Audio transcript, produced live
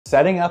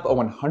Setting up a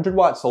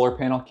 100-watt solar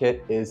panel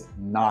kit is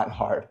not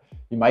hard.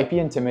 You might be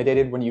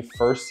intimidated when you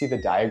first see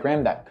the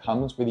diagram that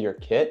comes with your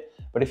kit,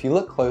 but if you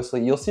look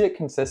closely, you'll see it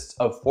consists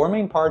of 4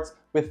 main parts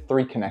with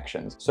 3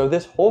 connections. So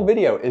this whole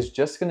video is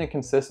just going to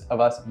consist of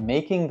us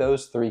making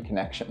those 3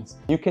 connections.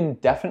 You can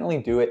definitely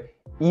do it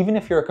even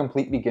if you're a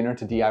complete beginner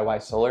to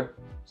DIY solar.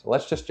 So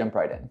let's just jump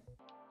right in.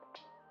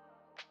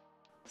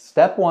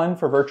 Step 1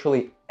 for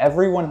virtually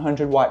every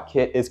 100-watt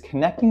kit is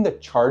connecting the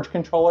charge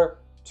controller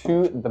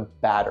to the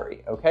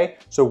battery, okay?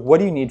 So what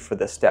do you need for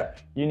this step?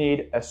 You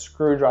need a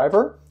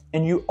screwdriver,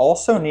 and you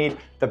also need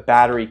the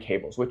battery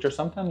cables, which are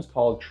sometimes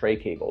called tray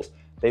cables.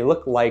 They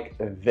look like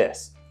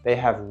this. They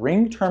have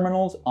ring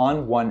terminals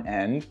on one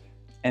end,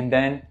 and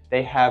then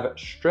they have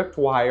stripped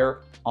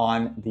wire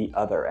on the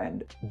other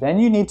end. Then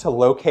you need to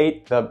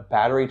locate the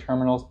battery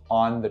terminals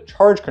on the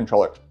charge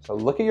controller. So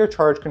look at your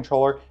charge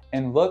controller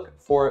and look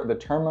for the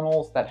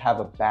terminals that have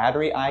a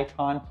battery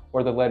icon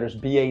or the letters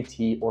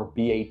BAT or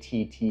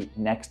BATT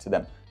next to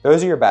them.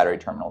 Those are your battery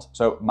terminals.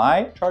 So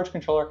my charge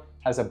controller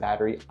has a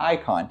battery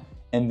icon,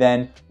 and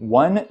then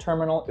one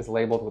terminal is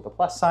labeled with a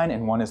plus sign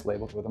and one is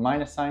labeled with a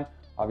minus sign.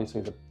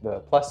 Obviously the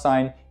plus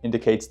sign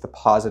indicates the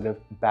positive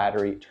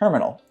battery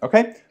terminal,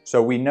 okay?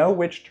 So we know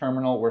which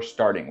terminal we're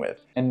starting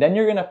with. And then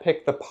you're gonna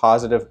pick the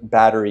positive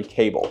battery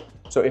cable.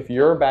 So if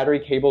your battery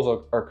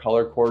cables are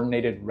color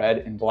coordinated red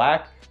and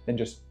black, then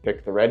just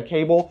pick the red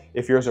cable.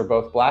 If yours are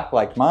both black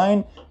like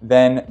mine,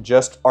 then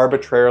just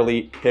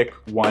arbitrarily pick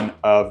one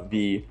of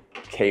the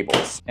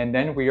cables. And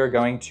then we are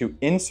going to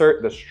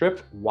insert the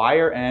stripped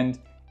wire end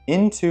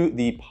into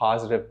the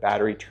positive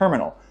battery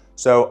terminal.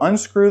 So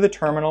unscrew the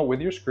terminal with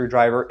your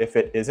screwdriver if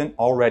it isn't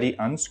already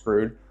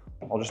unscrewed.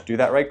 I'll just do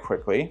that right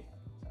quickly.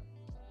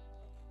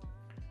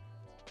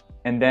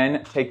 And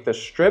then take the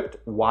stripped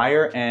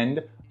wire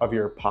end of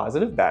your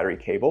positive battery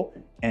cable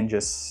and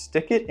just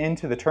stick it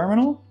into the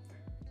terminal,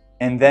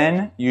 and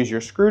then use your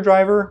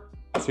screwdriver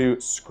to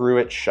screw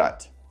it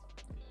shut.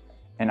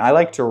 And I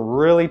like to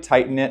really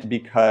tighten it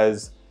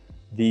because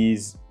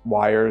these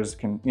wires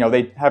can,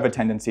 they have a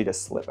tendency to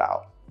slip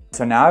out.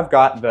 So now I've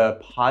got the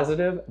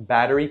positive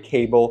battery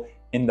cable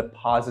in the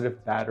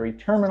positive battery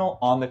terminal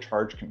on the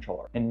charge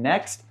controller. And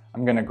next,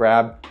 I'm gonna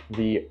grab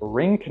the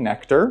ring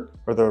connector,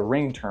 or the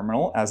ring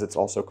terminal as it's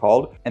also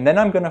called, and then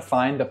I'm gonna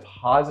find the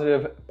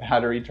positive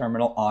battery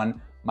terminal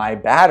on my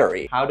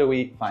battery. How do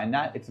we find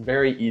that? It's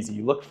very easy.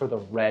 You look for the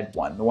red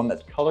one, the one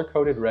that's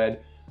color-coded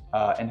red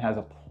and has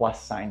a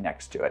plus sign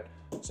next to it.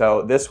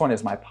 So this one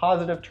is my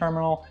positive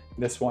terminal,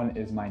 this one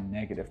is my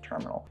negative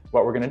terminal.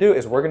 What we're gonna do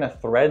is we're gonna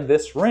thread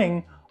this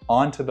ring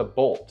onto the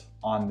bolt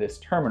on this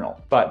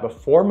terminal. But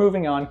before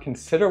moving on,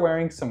 consider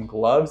wearing some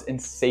gloves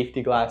and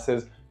safety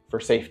glasses for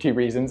safety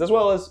reasons, as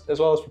well as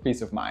for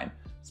peace of mind.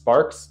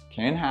 Sparks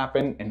can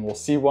happen, and we'll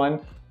see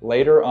one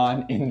later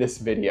on in this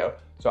video.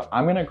 So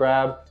I'm gonna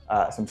grab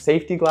some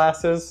safety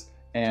glasses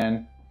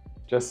and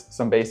just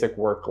some basic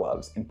work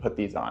gloves and put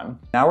these on.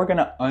 Now we're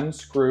gonna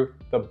unscrew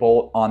the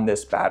bolt on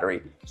this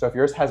battery. So if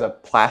yours has a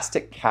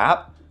plastic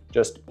cap,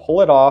 just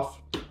pull it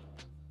off,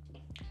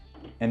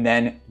 and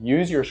then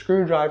use your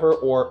screwdriver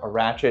or a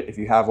ratchet, if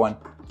you have one,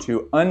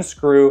 to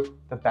unscrew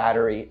the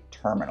battery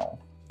terminal.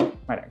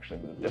 Might actually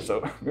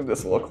move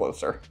this a little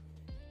closer.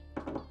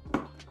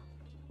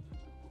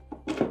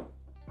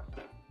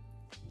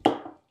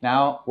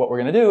 Now, what we're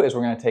gonna do is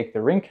we're gonna take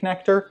the ring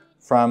connector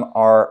from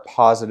our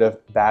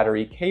positive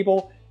battery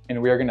cable,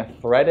 and we are gonna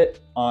thread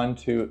it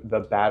onto the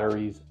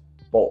battery's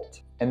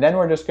bolt. And then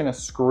we're just gonna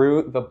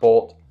screw the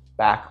bolt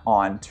back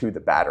onto the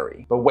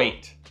battery. But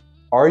wait.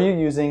 Are you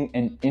using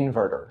an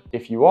inverter?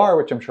 If you are,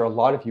 which I'm sure a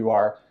lot of you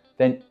are,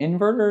 then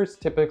inverters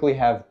typically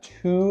have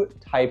 2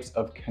 types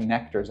of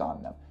connectors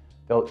on them.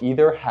 They'll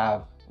either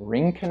have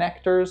ring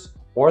connectors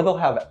or they'll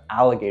have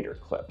alligator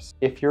clips.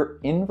 If your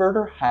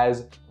inverter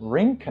has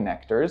ring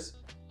connectors,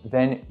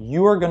 then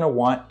you are gonna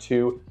want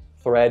to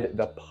thread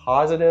the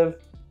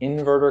positive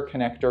inverter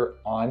connector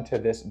onto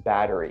this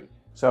battery.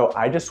 So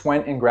I just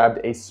went and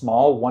grabbed a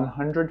small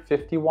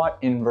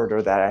 150-watt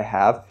inverter that I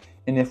have,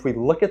 and if we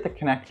look at the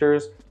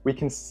connectors, we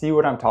can see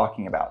what I'm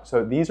talking about.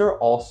 So these are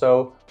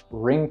also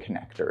ring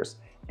connectors.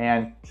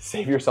 And to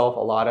save yourself a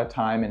lot of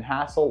time and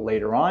hassle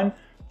later on,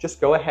 just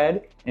go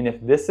ahead, and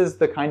if this is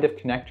the kind of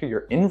connector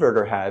your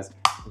inverter has,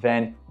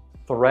 then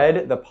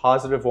thread the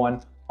positive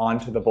one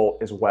onto the bolt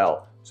as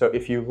well. So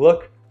if you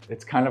look,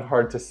 it's kind of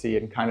hard to see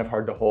and kind of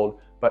hard to hold,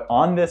 but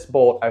on this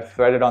bolt, I've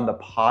threaded on the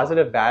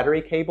positive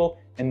battery cable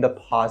and the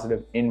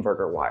positive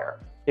inverter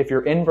wire. If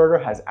your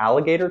inverter has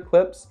alligator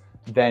clips,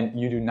 then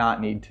you do not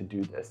need to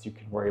do this. You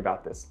can worry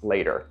about this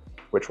later,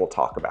 which we'll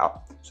talk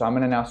about. So I'm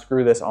gonna now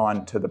screw this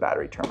on to the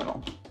battery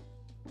terminal.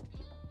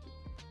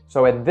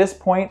 So at this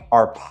point,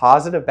 our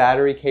positive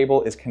battery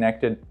cable is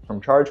connected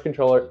from charge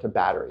controller to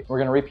battery. We're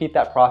gonna repeat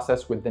that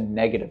process with the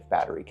negative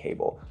battery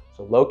cable.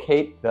 So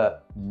locate the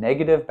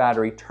negative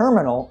battery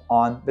terminal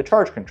on the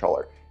charge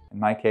controller. In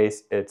my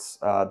case, it's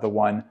the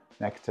one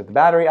next to the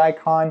battery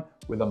icon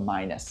with a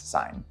minus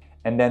sign.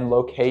 And then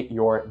locate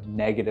your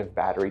negative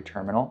battery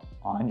terminal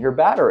on your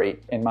battery.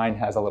 And mine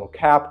has a little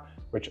cap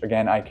which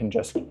again, I can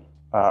just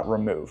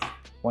remove.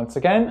 Once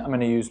again, I'm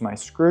gonna use my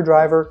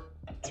screwdriver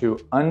to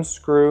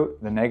unscrew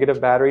the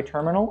negative battery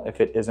terminal if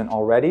it isn't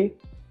already.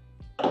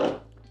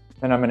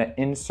 Then I'm gonna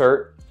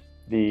insert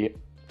the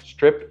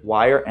stripped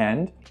wire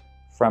end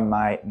from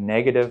my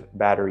negative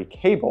battery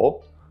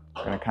cable.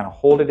 I'm gonna kind of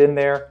hold it in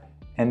there,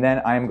 and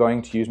then I'm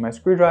going to use my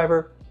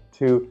screwdriver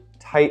to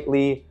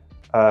tightly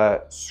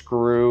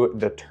screw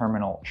the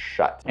terminal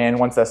shut. And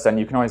once that's done,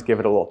 you can always give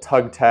it a little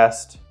tug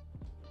test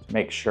to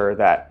make sure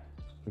that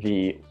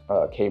the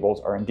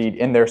cables are indeed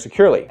in there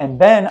securely. And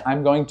then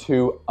I'm going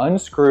to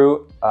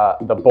unscrew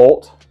the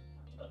bolt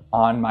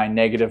on my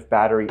negative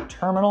battery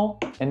terminal.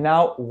 And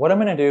now what I'm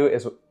gonna do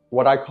is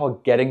what I call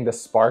getting the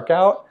spark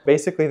out.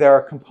 Basically, there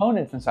are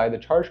components inside the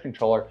charge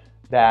controller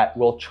that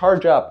will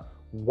charge up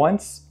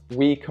once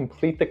we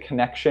complete the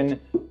connection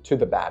to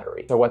the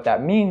battery. So what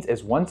that means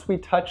is once we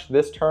touch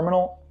this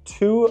terminal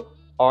to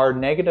our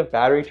negative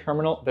battery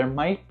terminal, there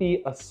might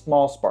be a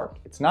small spark.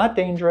 It's not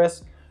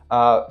dangerous,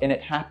 and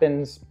it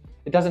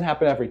doesn't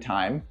happen every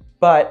time,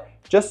 but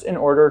just in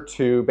order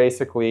to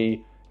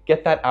basically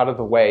get that out of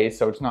the way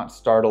so it's not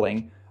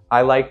startling,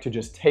 I like to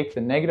just take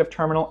the negative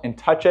terminal and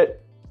touch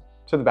it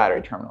to the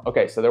battery terminal.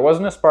 Okay, so there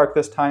wasn't a spark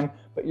this time,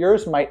 but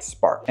yours might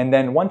spark. And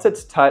then once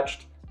it's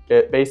touched,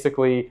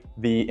 basically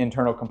the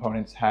internal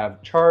components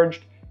have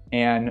charged,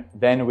 and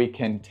then we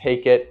can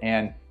take it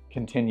and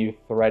continue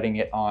threading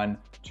it on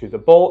to the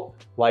bolt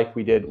like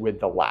we did with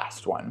the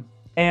last one.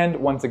 And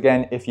once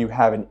again, if you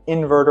have an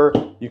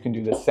inverter, you can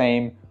do the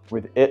same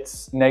with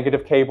its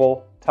negative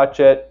cable, touch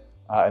it.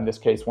 In this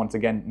case, once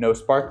again, no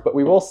spark, but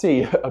we will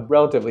see a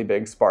relatively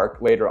big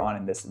spark later on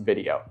in this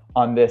video.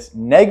 On this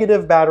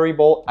negative battery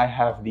bolt, I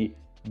have the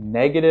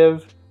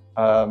negative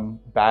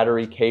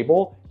battery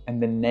cable and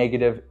the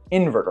negative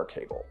inverter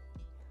cable.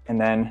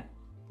 And then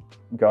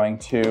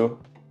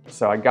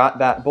so I got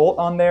that bolt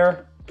on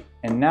there,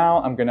 and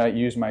now I'm gonna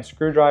use my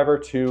screwdriver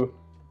to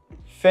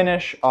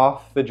finish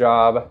off the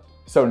job.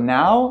 So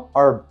now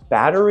our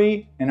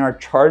battery and our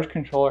charge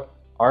controller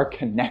are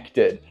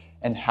connected.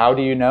 And how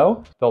do you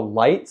know? The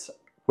lights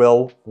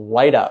will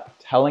light up,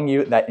 telling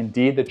you that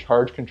indeed the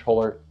charge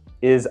controller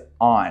is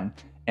on.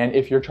 And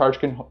if your charge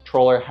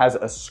controller has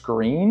a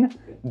screen,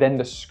 then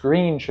the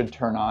screen should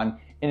turn on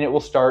and it will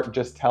start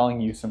just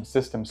telling you some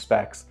system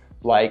specs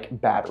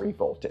like battery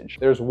voltage.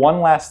 There's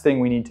one last thing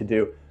we need to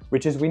do,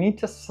 which is we need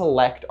to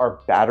select our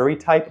battery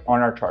type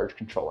on our charge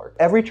controller.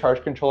 Every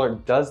charge controller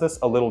does this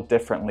a little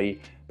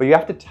differently, but you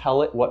have to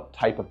tell it what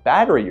type of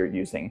battery you're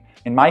using.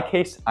 In my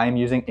case, I'm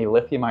using a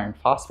lithium iron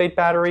phosphate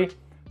battery.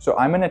 So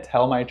I'm gonna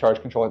tell my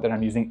charge controller that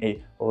I'm using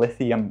a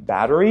lithium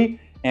battery,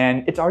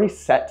 and it's already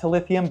set to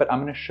lithium, but I'm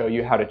gonna show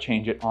you how to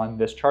change it on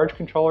this charge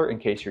controller in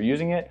case you're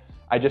using it.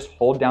 I just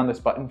hold down this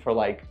button for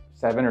like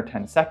 7 or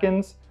 10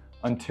 seconds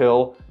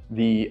until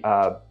the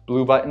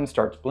blue button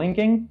starts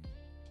blinking.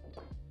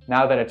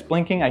 Now that it's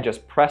blinking, I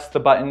just press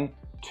the button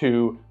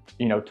to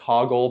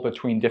toggle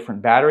between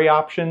different battery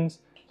options.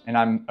 And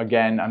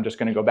I'm just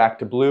gonna go back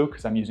to blue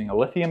because I'm using a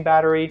lithium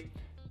battery.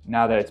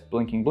 Now that it's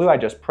blinking blue, I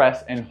just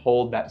press and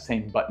hold that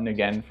same button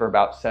again for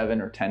about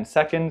 7 or 10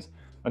 seconds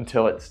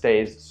until it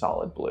stays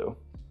solid blue.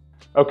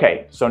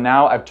 Okay, so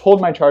now I've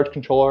told my charge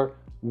controller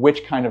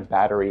which kind of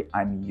battery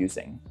I'm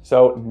using.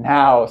 So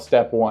now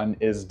step 1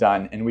 is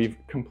done, and we've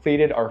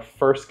completed our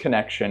first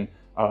connection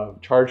of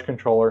charge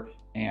controller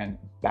and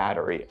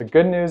battery. The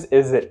good news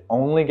is it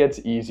only gets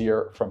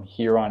easier from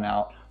here on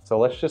out. So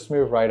let's just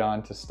move right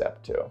on to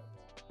step 2.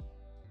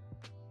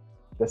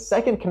 The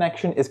second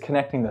connection is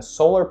connecting the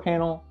solar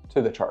panel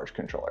to the charge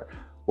controller.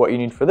 What you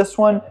need for this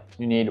one,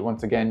 you need,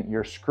 once again,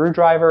 your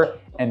screwdriver,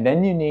 and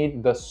then you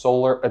need the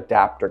solar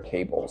adapter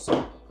cables,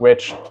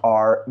 which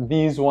are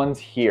these ones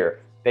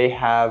here. They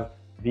have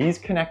these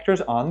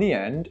connectors on the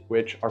end,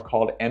 which are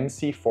called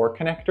MC4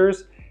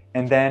 connectors,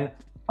 and then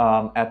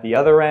at the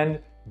other end,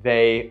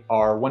 they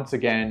are, once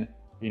again,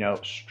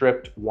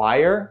 stripped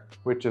wire,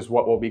 which is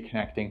what we'll be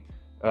connecting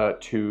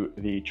to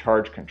the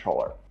charge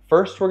controller.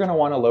 First, we're gonna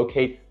wanna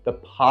locate the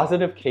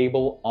positive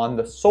cable on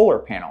the solar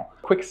panel.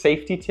 Quick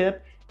safety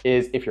tip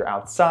is if you're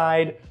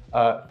outside,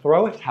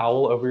 throw a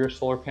towel over your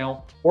solar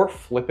panel or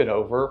flip it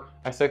over.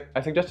 I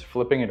suggest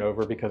flipping it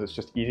over because it's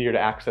just easier to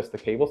access the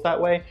cables that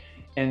way.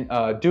 And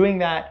doing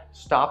that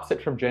stops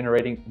it from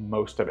generating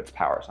most of its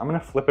power. So I'm gonna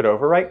flip it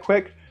over right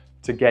quick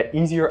to get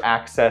easier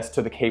access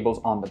to the cables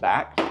on the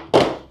back.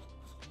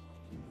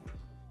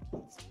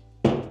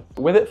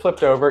 With it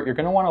flipped over, you're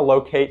gonna wanna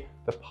locate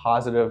the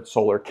positive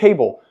solar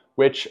cable,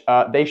 which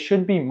they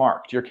should be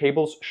marked. Your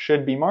cables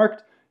should be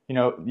marked.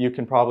 You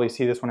can probably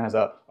see this one has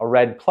a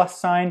red plus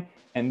sign,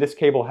 and this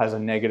cable has a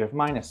negative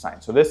minus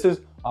sign. So this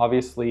is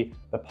obviously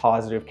the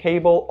positive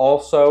cable.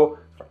 Also,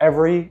 for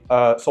every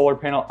solar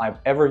panel I've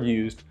ever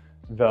used,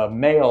 the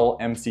male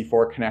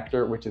MC4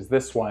 connector, which is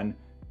this one,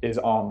 is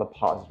on the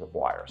positive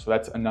wire. So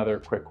that's another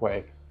quick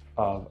way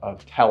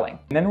of telling.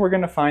 And then we're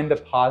gonna find the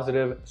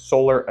positive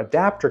solar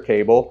adapter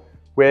cable,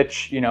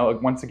 which,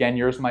 once again,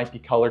 yours might be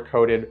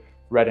color-coded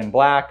red and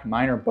black.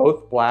 Mine are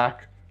both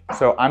black.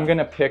 So I'm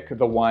gonna pick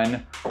the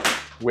one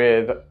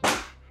with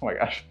oh my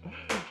gosh,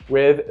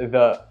 with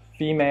the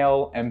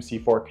female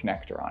MC4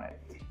 connector on it.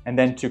 And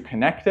then to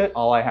connect it,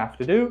 all I have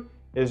to do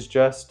is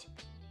just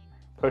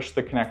push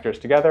the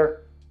connectors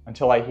together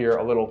until I hear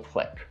a little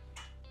click.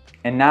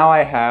 And now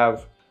I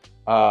have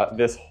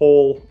this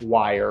whole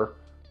wire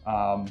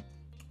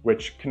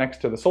which connects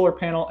to the solar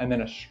panel, and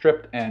then a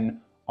stripped end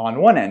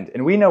on one end.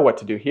 And we know what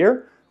to do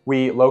here.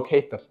 We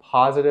locate the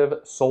positive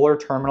solar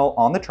terminal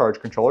on the charge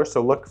controller.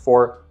 So look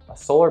for a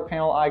solar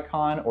panel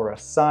icon or a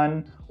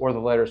sun or the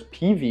letters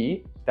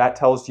PV. That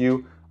tells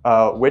you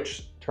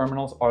which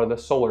terminals are the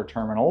solar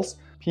terminals.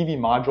 PV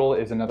module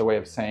is another way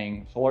of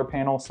saying solar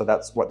panel, so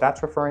that's what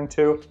that's referring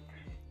to.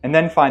 And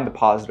then find the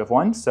positive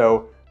one.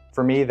 So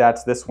for me,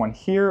 that's this one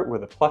here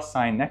with a plus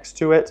sign next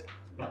to it.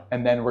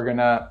 And then we're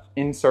gonna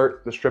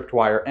insert the stripped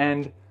wire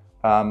end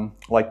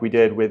like we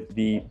did with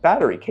the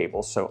battery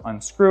cable. So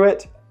unscrew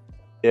it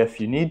if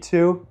you need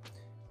to,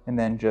 and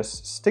then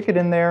just stick it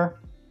in there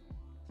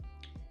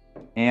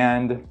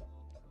and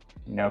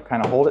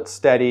kind of hold it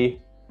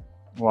steady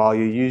while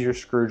you use your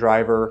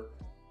screwdriver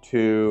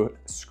to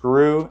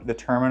screw the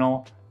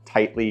terminal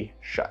tightly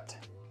shut.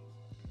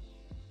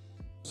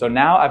 So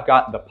now I've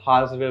got the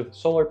positive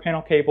solar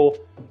panel cable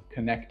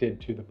connected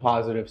to the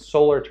positive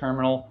solar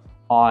terminal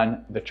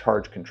on the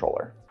charge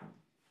controller.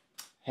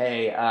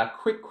 Hey,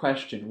 quick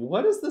question.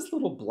 What is this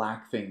little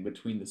black thing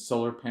between the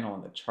solar panel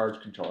and the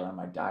charge controller on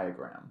my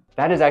diagram?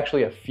 That is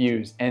actually a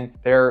fuse, and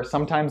they're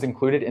sometimes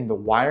included in the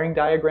wiring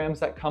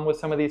diagrams that come with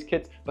some of these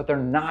kits, but they're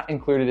not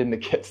included in the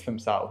kits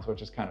themselves,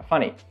 which is kind of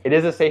funny. It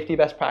is a safety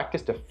best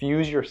practice to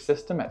fuse your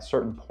system at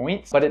certain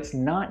points, but it's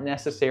not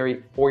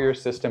necessary for your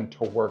system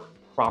to work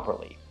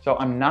properly. So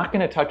I'm not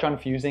going to touch on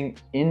fusing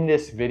in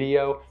this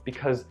video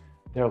because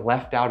they're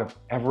left out of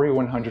every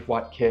 100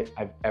 watt kit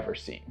I've ever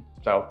seen.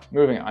 So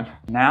moving on.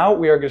 Now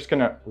we are just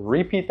gonna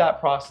repeat that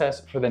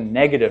process for the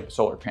negative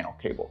solar panel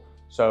cable.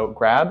 So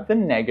grab the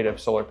negative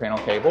solar panel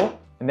cable,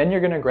 and then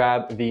you're gonna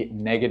grab the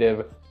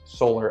negative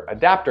solar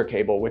adapter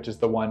cable, which is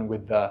the one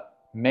with the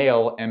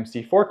male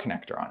MC4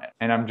 connector on it.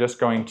 And I'm just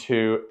going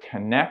to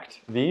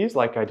connect these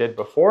like I did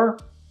before.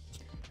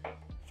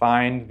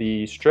 Find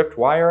the stripped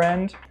wire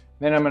end.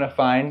 Then I'm gonna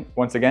find,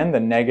 once again, the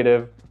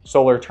negative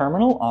solar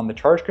terminal on the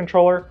charge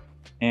controller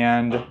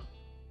and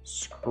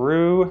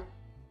screw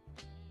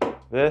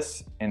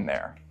this in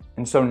there.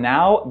 And so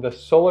now the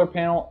solar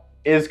panel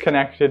is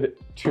connected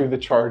to the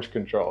charge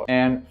controller.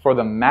 And for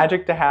the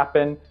magic to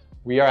happen,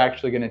 we are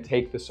actually gonna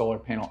take the solar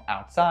panel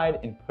outside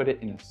and put it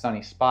in a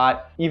sunny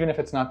spot. Even if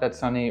it's not that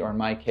sunny, or in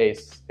my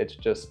case, it's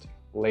just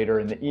later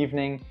in the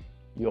evening,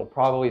 you'll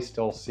probably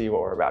still see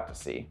what we're about to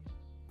see.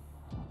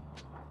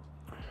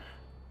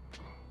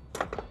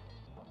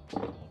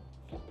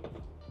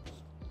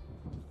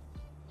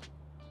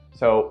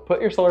 So put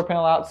your solar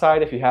panel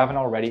outside if you haven't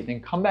already, then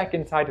come back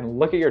inside and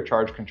look at your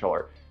charge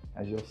controller.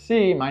 As you'll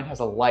see, mine has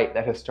a light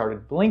that has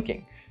started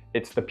blinking.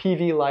 It's the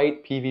PV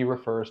light. PV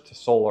refers to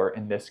solar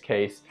in this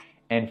case.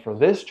 And for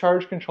this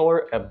charge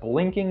controller, a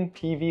blinking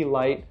PV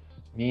light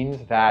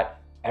means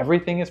that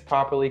everything is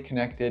properly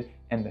connected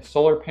and the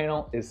solar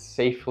panel is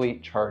safely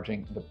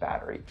charging the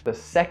battery. The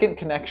second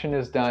connection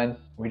is done.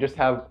 We just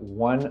have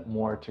one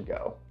more to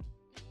go.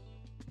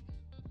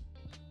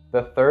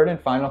 The third and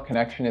final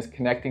connection is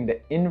connecting the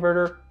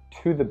inverter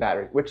to the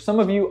battery, which some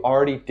of you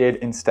already did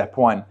in step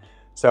one.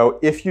 So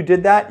if you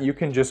did that, you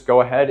can just go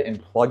ahead and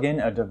plug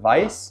in a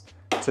device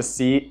to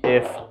see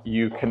if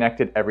you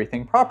connected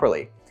everything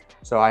properly.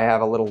 So I have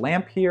a little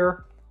lamp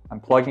here. I'm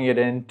plugging it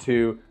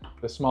into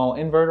the small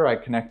inverter I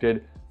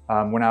connected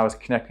when I was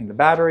connecting the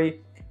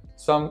battery.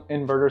 Some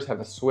inverters have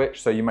a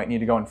switch, so you might need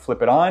to go and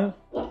flip it on.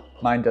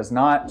 Mine does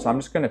not, so I'm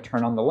just gonna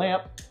turn on the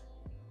lamp.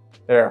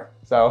 There,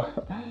 so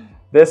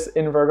this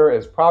inverter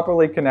is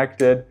properly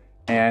connected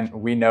and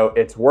we know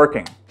it's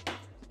working.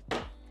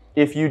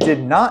 If you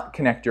did not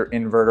connect your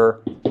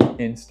inverter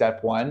in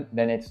step one,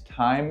 then it's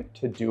time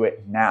to do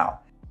it now.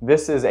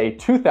 This is a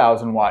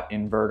 2000 watt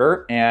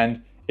inverter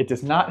and it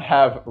does not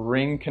have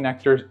ring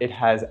connectors, it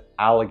has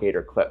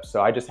alligator clips.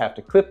 So I just have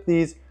to clip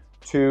these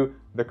to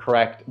the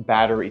correct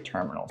battery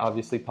terminal.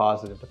 Obviously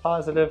positive to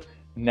positive,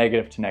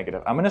 negative to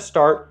negative. I'm gonna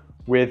start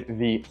with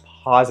the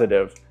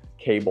positive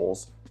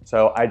cables.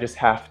 So I just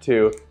have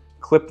to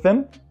clip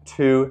them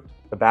to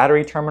the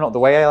battery terminal. The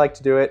way I like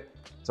to do it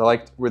is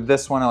with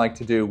this one, I like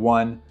to do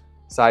one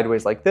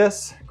sideways like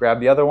this, grab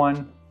the other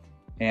one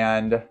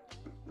and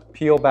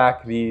peel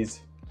back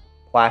these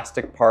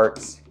plastic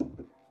parts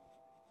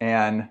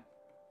and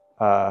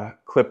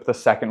clip the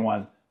second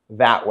one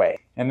that way.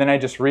 And then I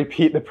just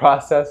repeat the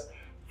process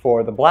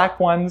for the black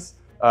ones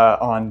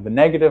on the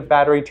negative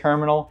battery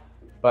terminal.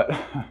 But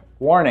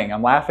warning,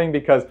 I'm laughing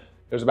because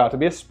there's about to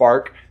be a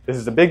spark. This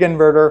is a big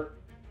inverter.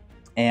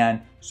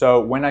 And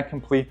so when I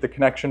complete the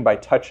connection by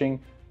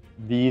touching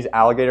these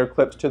alligator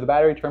clips to the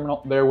battery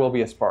terminal, there will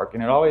be a spark.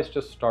 And it always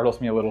just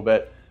startles me a little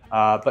bit,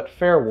 but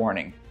fair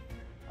warning.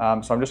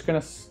 So I'm just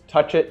gonna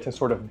touch it to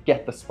sort of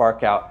get the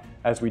spark out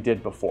as we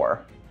did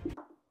before.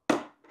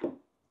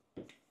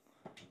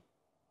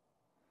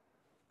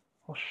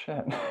 Oh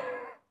shit.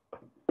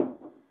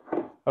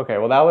 Okay,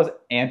 well that was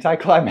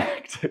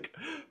anticlimactic,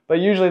 but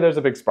usually there's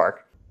a big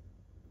spark.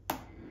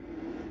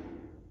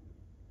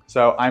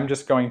 So I'm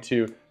just going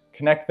to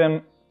connect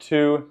them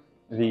to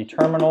the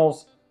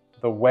terminals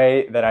the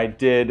way that I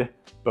did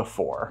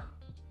before.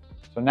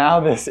 So now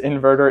this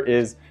inverter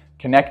is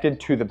connected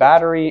to the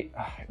battery.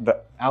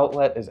 The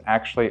outlet is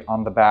actually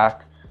on the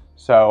back.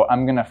 So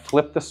I'm gonna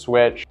flip the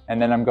switch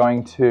and then I'm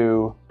going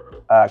to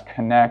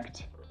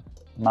connect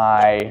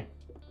my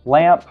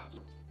lamp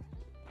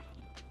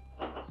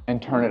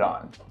and turn it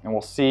on. And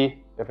we'll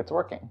see if it's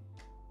working.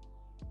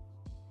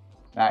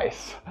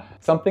 Nice.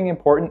 Something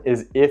important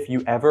is if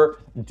you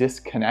ever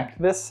disconnect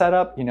this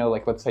setup, you know,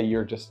 like let's say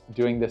you're just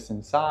doing this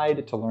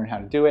inside to learn how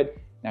to do it.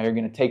 Now you're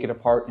gonna take it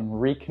apart and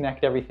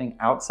reconnect everything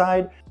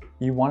outside.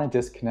 You wanna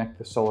disconnect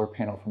the solar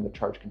panel from the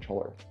charge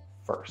controller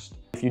first.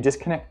 If you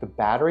disconnect the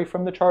battery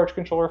from the charge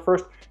controller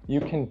first, you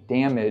can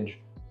damage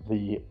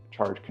the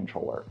charge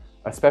controller,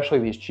 especially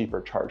these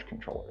cheaper charge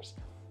controllers.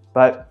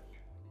 But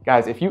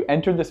guys, if you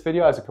entered this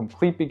video as a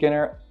complete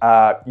beginner,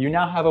 you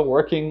now have a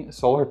working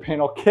solar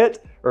panel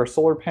kit or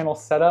solar panel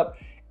setup,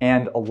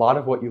 and a lot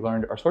of what you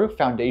learned are sort of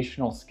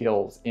foundational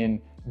skills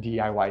in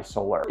DIY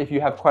solar. If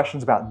you have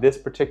questions about this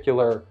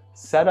particular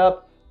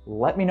setup,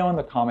 let me know in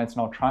the comments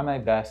and I'll try my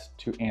best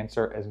to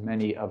answer as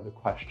many of the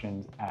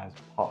questions as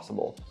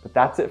possible. But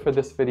that's it for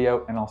this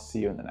video and I'll see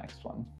you in the next one.